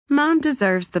Mom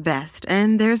deserves the best,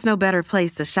 and there's no better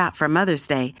place to shop for Mother's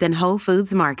Day than Whole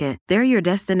Foods Market. They're your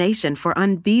destination for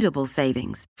unbeatable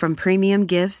savings, from premium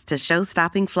gifts to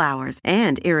show-stopping flowers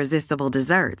and irresistible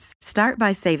desserts. Start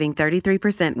by saving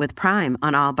 33% with Prime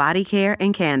on all body care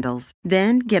and candles.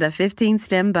 Then get a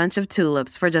 15-stem bunch of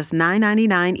tulips for just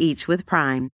 $9.99 each with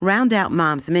Prime. Round out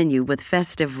Mom's menu with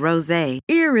festive rosé,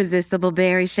 irresistible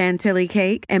berry chantilly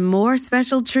cake, and more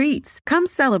special treats. Come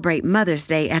celebrate Mother's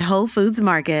Day at Whole Foods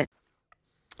Market.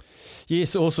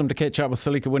 Yes, awesome to catch up with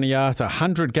Salika Winiata.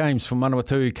 100 games for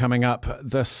Manawatu coming up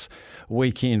this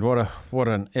weekend. What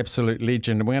an absolute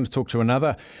legend. And we're going to talk to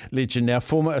another legend now,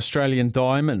 former Australian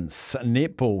Diamonds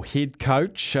netball head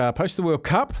coach, post the World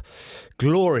Cup.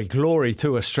 Glory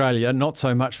to Australia. Not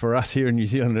so much for us here in New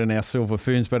Zealand and our Silver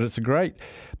Ferns, but it's a great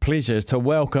pleasure to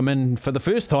welcome in for the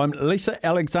first time Lisa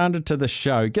Alexander to the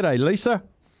show. G'day, Lisa.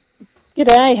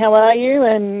 G'day, how are you?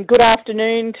 And good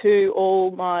afternoon to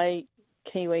all my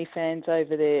Kiwi fans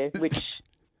over there, which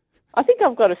I think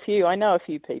I've got a few. I know a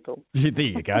few people. There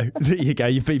you go.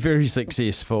 You've been very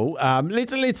successful.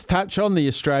 Let's touch on the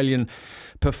Australian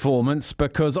performance,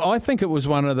 because I think it was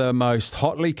one of the most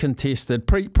hotly contested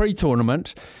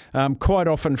pre-tournament. Quite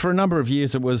often, for a number of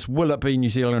years, it was, will it be New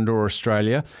Zealand or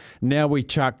Australia? Now we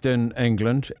chucked in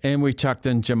England and we chucked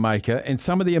in Jamaica, and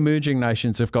some of the emerging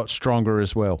nations have got stronger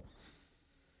as well.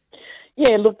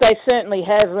 Yeah, look, they certainly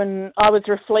have, and I was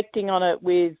reflecting on it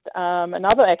with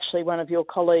one of your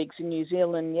colleagues in New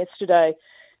Zealand yesterday.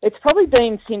 It's probably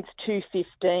been since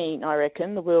 2015, I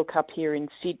reckon, the World Cup here in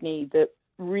Sydney, that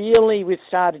really we've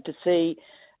started to see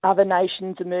other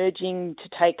nations emerging to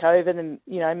take over the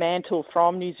mantle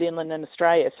from New Zealand and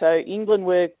Australia. So England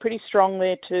were pretty strong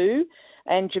there too,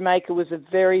 and Jamaica was a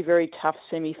very, very tough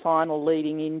semi-final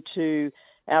leading into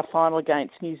our final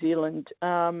against New Zealand,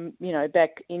 back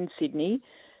in Sydney.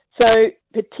 So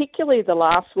particularly the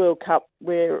last World Cup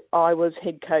where I was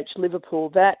head coach Liverpool,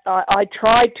 that I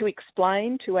tried to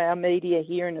explain to our media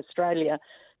here in Australia,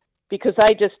 because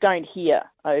they just don't hear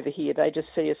over here. They just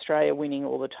see Australia winning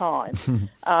all the time.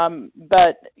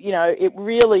 But it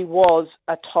really was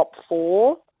a top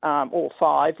four or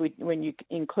five when you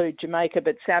include Jamaica.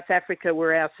 But South Africa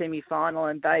were our semi-final,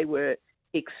 and they were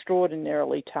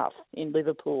extraordinarily tough in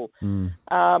Liverpool.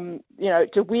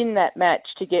 To win that match,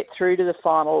 to get through to the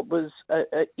final, was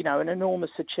an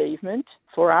enormous achievement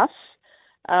for us.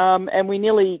 And we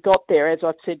nearly got there. As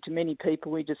I've said to many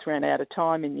people, we just ran out of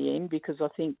time in the end, because I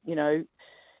think,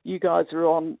 you guys were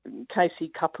on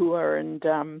Casey Kapua,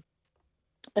 and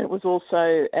it was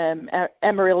also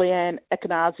Amarillian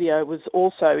Acanazio was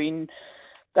also in.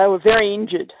 They were very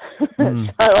injured, so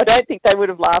I don't think they would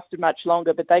have lasted much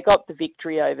longer, but they got the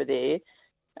victory over there.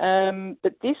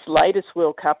 But this latest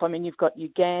World Cup, you've got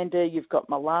Uganda, you've got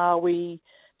Malawi,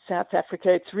 South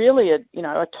Africa. It's really a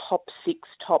top 6,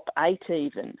 top 8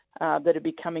 even, that are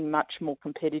becoming much more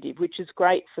competitive, which is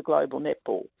great for global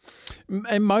netball.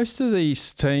 And most of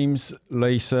these teams,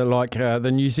 Lisa, like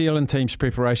the New Zealand team's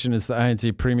preparation is the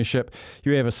ANZ Premiership.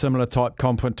 You have a similar type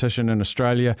competition in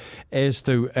Australia, as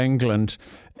do England.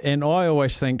 And I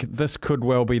always think this could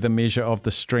well be the measure of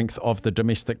the strength of the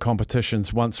domestic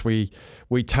competitions once we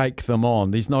take them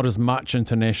on. There's not as much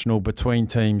international between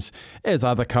teams as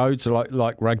other codes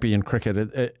like rugby and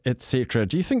cricket, etc.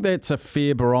 Do you think that's a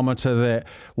fair barometer, that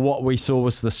what we saw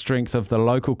was the strength of the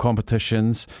local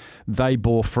competitions, they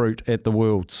bore fruit at the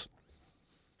Worlds?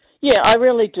 Yeah, I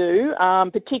really do,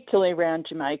 particularly around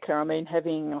Jamaica.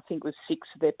 Having, I think it was 6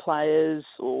 of their players,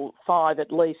 or 5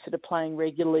 at least, that are playing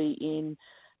regularly in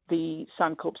the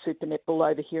Suncorp Super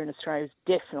Netball over here in Australia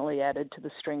has definitely added to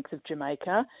the strength of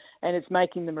Jamaica, and it's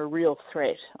making them a real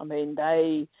threat.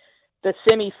 The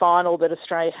semi-final that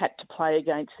Australia had to play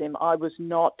against them, I was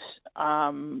not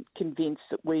convinced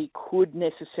that we could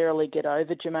necessarily get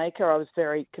over Jamaica. I was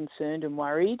very concerned and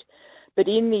worried. But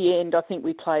in the end, I think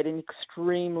we played an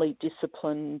extremely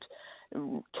disciplined,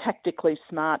 tactically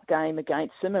smart game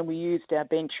against them, and we used our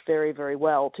bench very, very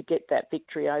well to get that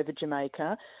victory over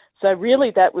Jamaica. So really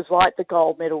that was like the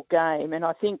gold medal game. And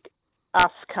I think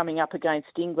us coming up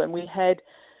against England, we had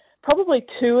probably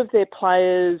 2 of their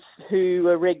players who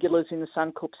are regulars in the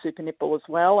Suncorp Super Netball as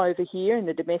well over here in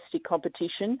the domestic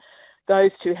competition.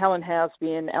 Those 2, Helen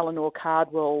Housby and Eleanor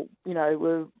Cardwell,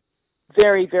 were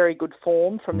very, very good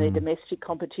form from their domestic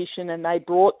competition, and they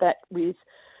brought that with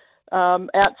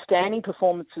outstanding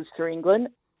performances for England.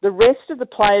 The rest of the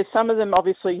players, some of them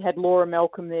obviously had Laura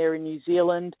Malcolm there in New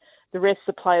Zealand. The rest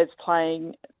of the players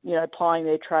playing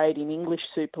their trade in English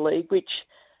Super League, which,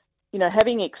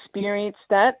 having experienced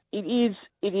that, it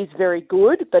is very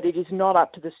good, but it is not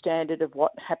up to the standard of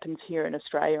what happens here in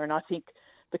Australia. And I think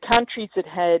the countries that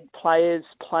had players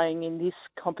playing in this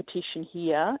competition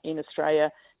here in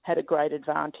Australia had a great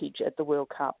advantage at the World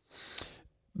Cup.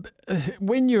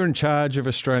 When you're in charge of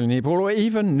Australian netball, or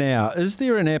even now, is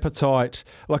there an appetite?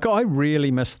 Like, I really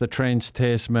miss the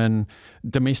Trans-Tasman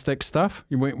domestic stuff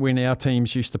when our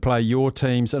teams used to play your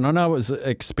teams, and I know it was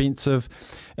expensive,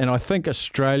 and I think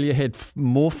Australia had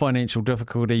more financial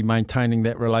difficulty maintaining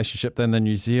that relationship than the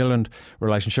New Zealand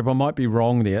relationship. I might be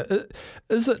wrong there.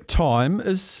 Is it time?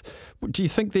 Do you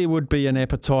think there would be an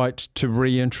appetite to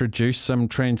reintroduce some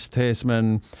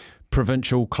Trans-Tasman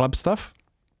provincial club stuff?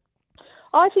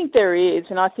 I think there is,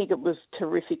 and I think it was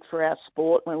terrific for our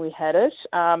sport when we had it.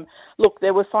 Look,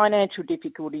 there were financial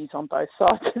difficulties on both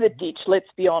sides of the ditch, let's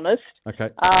be honest. Okay.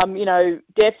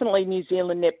 Definitely New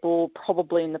Zealand netball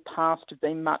probably in the past have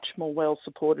been much more well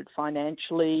supported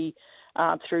financially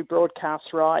through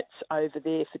broadcast rights over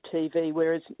there for TV,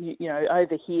 whereas,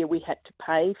 over here we had to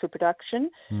pay for production.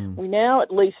 We now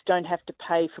at least don't have to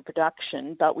pay for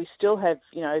production, but we still have,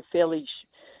 fairly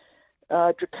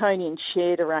draconian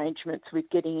shared arrangements with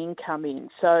getting income in.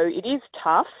 So it is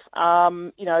tough. I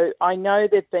know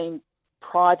there have been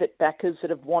private backers that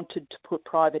have wanted to put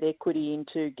private equity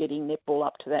into getting netball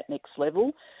up to that next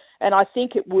level. And I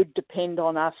think it would depend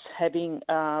on us having,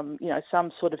 some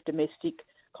sort of domestic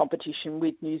competition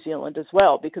with New Zealand as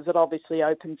well, because it obviously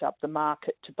opens up the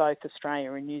market to both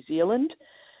Australia and New Zealand.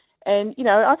 And,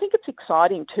 I think it's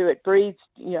exciting too. It breathes,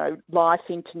 life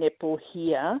into netball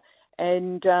here.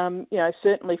 And,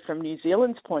 certainly from New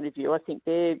Zealand's point of view, I think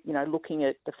they're, looking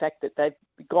at the fact that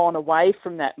they've gone away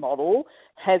from that model.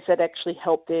 Has that actually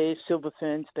helped their Silver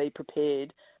Ferns be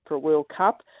prepared for a World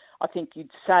Cup? I think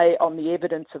you'd say on the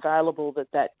evidence available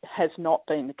that has not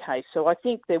been the case. So I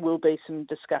think there will be some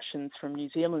discussions from New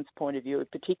Zealand's point of view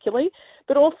particularly,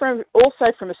 but also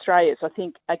from Australia's. I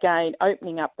think, again,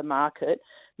 opening up the market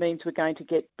means we're going to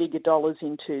get bigger dollars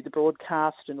into the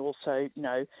broadcast, and also,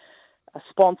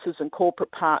 sponsors and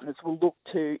corporate partners will look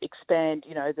to expand,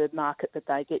 the market that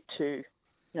they get to,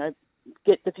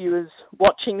 get the viewers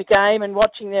watching the game and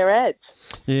watching their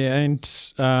ads. Yeah,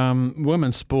 and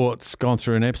women's sport's gone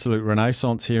through an absolute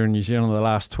renaissance here in New Zealand in the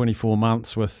last 24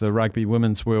 months, with the Rugby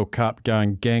Women's World Cup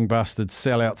going gangbusters,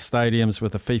 sell-out stadiums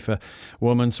with the FIFA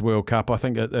Women's World Cup. I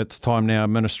think it's time now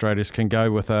administrators can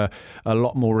go with a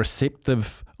lot more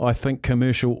receptive, I think,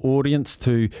 commercial audience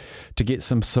to get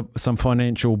some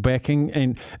financial backing.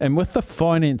 And with the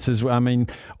finances, I mean,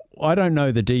 I don't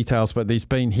know the details, but there's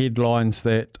been headlines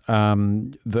that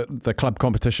the club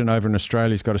competition over in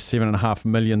Australia's got a $7.5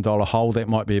 million hole. That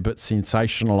might be a bit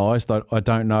sensationalised. I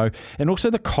don't know. And also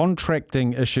the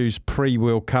contracting issues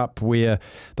pre-World Cup, where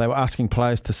they were asking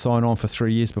players to sign on for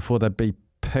 3 years before they'd be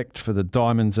picked for the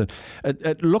Diamonds. And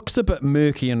it looks a bit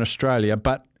murky in Australia,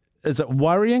 but is it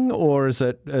worrying, or is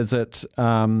it?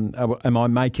 Am I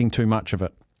making too much of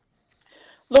it?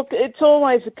 Look, it's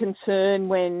always a concern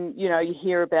when, you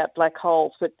hear about black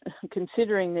holes, but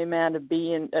considering the amount of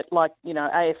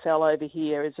AFL over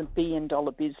here is $1 billion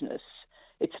business,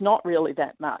 it's not really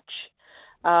that much.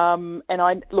 And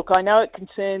I know it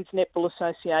concerns netball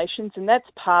associations, and that's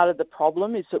part of the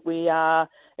problem, is that we are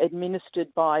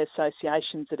administered by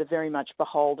associations that are very much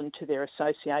beholden to their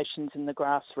associations in the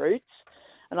grassroots.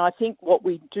 And I think what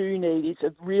we do need is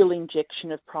a real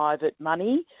injection of private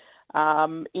money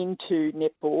into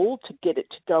netball to get it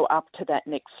to go up to that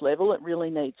next level. It really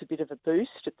needs a bit of a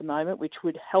boost at the moment, which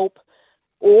would help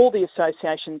all the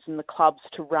associations and the clubs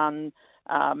to run,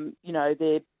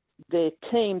 their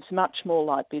teams much more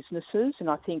like businesses. And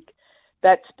I think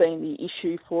that's been the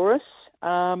issue for us.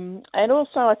 And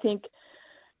also, I think,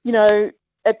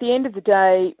 at the end of the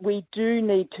day, we do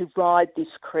need to ride this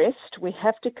crest. We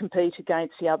have to compete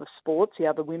against the other sports, the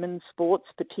other women's sports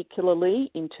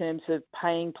particularly, in terms of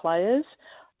paying players.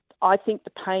 I think the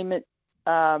payment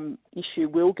issue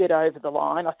will get over the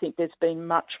line. I think there's been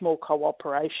much more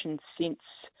cooperation since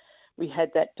we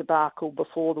had that debacle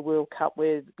before the World Cup,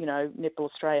 where, Netball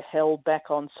Australia held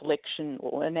back on selection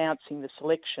or announcing the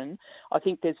selection. I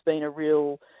think there's been a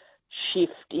real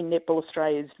shift in Netball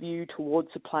Australia's view towards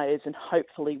the players, and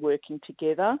hopefully working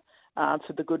together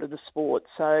for the good of the sport.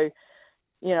 So,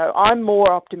 I'm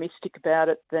more optimistic about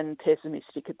it than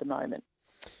pessimistic at the moment.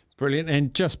 Brilliant.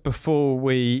 And just before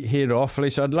we head off,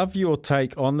 Lisa, I'd love your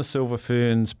take on the Silver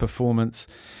Ferns' performance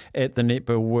at the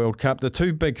Netball World Cup. The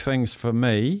two big things for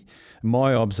me,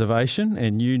 my observation,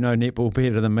 and you know netball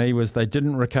better than me, was they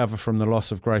didn't recover from the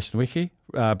loss of Grace Nweke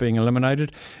being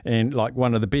eliminated. And like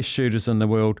one of the best shooters in the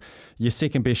world, your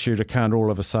second best shooter can't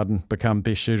all of a sudden become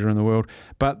best shooter in the world.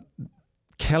 But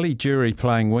Kelly Jury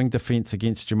playing wing defence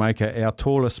against Jamaica, our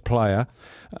tallest player,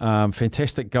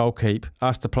 fantastic goal keep,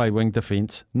 asked to play wing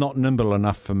defence, not nimble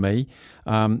enough for me,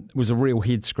 was a real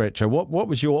head scratcher. What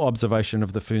was your observation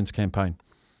of the Ferns campaign?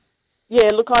 Yeah,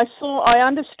 look, I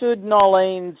understood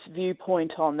Nolene's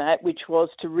viewpoint on that, which was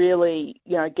to really,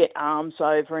 get arms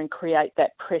over and create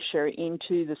that pressure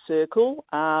into the circle,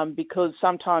 because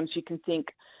sometimes you can think,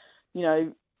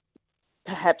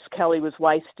 perhaps Kelly was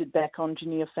wasted back on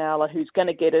Junior Fowler, who's going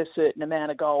to get a certain amount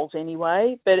of goals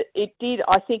anyway. But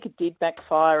I think it did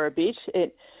backfire a bit.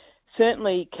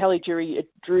 Certainly, Kelly Jury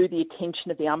drew the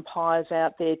attention of the umpires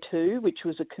out there too, which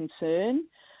was a concern.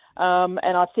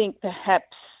 And I think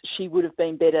perhaps she would have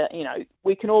been better.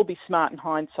 We can all be smart in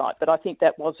hindsight, but I think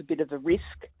that was a bit of a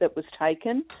risk that was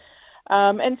taken.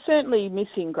 And certainly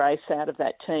missing Grace out of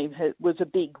that team was a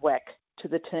big whack to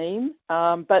the team.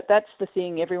 But that's the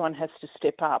thing, everyone has to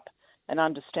step up and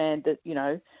understand that,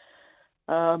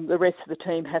 the rest of the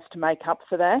team has to make up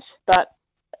for that. But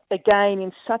again,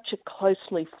 in such a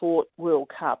closely fought World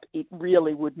Cup, it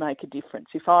really would make a difference.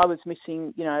 If I was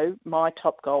missing, my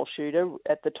top goal shooter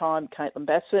at the time, Caitlin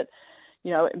Bassett,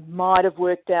 it might have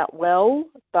worked out well,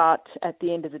 but at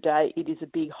the end of the day, it is a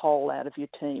big hole out of your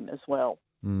team as well.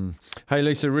 Hey,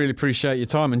 Lisa, really appreciate your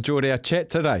time. Enjoyed our chat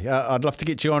today. I'd love to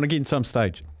get you on again some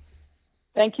stage.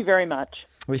 Thank you very much.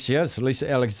 There she is, Lisa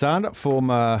Alexander,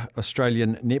 former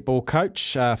Australian netball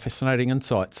coach. Fascinating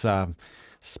insights.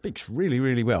 Speaks really,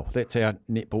 really well. That's our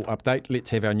netball update.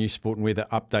 Let's have our new sport and weather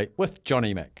update with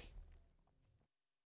Johnny Mack.